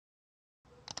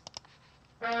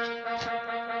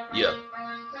Yeah,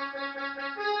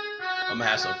 I'm gonna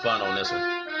have some fun on this one.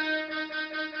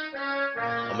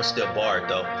 I'm gonna still bar it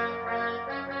though.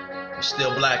 I'm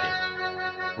still blacking.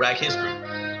 Rack history.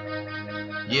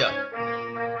 Yeah.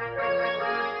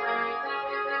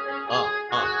 Uh,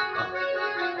 uh, uh.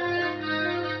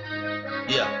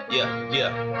 Yeah, yeah, yeah.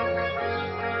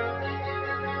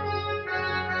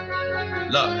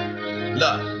 Look.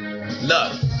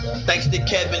 Thanks to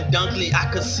Kevin Dunkley,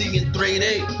 I could see in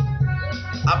 3D.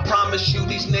 I promise you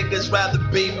these niggas rather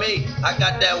be me. I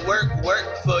got that work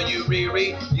for you,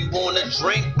 Riri. You want a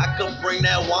drink? I can bring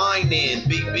that wine in,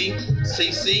 BB.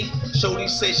 CC, Shorty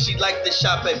said she like to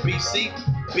shop at BC.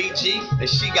 BG, and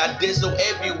she got Dizzle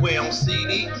everywhere on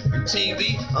CD and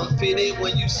TV. I'm fitted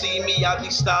when you see me, I be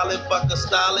styling, fuck a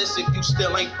stylist. If you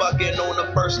still ain't fucking on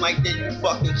the first night, then you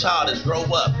fucking childish. Grow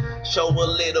up, show a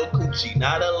little coochie,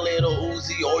 not a little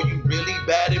Uzi. Or you really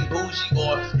bad and bougie,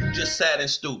 or you just sad and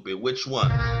stupid. Which one?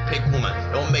 Pick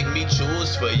one. Don't make me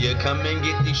choose for you. Come and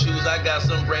get these shoes. I got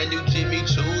some brand new Jimmy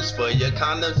Choos for you.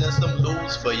 Condoms and some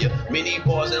lubes for you. Mini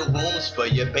bars and rooms for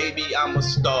you. Baby, I'm a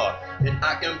star, and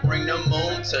I can bring the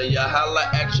moon to you. Holla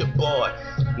at your boy.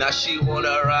 Now she wanna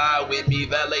ride with me.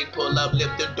 Valet pull up,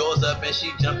 lift the doors up, and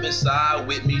she jump inside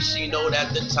with me. She know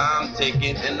that the time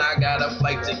ticking, and I got a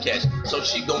flight to catch, so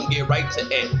she gon' get right to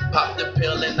it. Pop the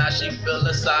pill, and now she feel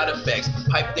the side effects.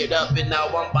 Piped it up, and now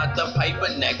I'm about to pipe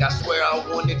her neck. I swear I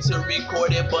wanted to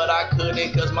record it, but I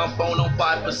couldn't, cause my phone on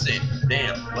 5%.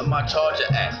 Damn, where my charger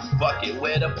at? Fuck it,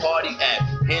 where the party at?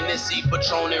 Hennessy,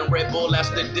 Patron, and Red Bull, that's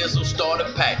the Dizzle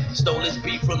starter pack. Stole his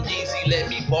beat from Yeezy, let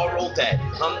me borrow that.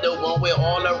 I'm the one with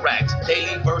all the racks.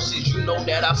 Daily verses, you know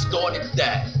that I started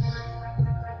that.